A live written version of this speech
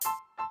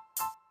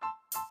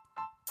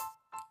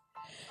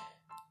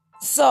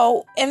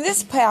So, in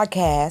this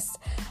podcast,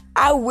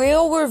 I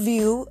will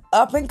review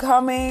up and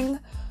coming,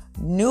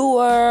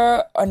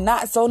 newer or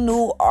not so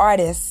new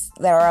artists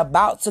that are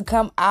about to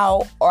come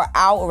out or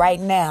out right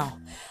now.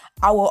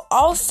 I will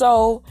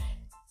also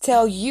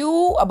tell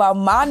you about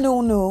my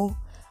new,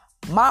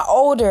 my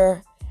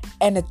older,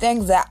 and the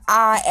things that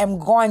I am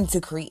going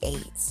to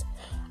create.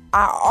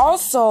 I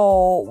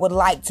also would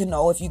like to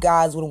know if you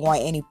guys would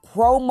want any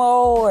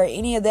promo or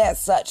any of that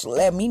such.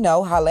 Let me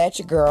know. Holla at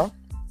your girl.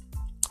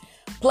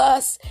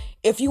 Plus,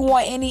 if you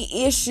want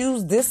any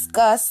issues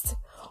discussed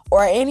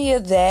or any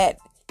of that,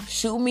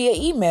 shoot me an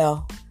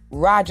email.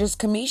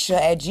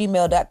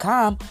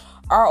 rogerskamisha@gmail.com.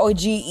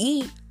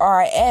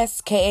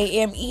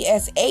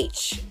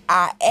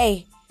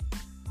 ROGERSKAMESHIA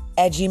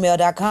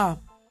 @gmail.com.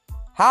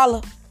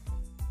 Holla.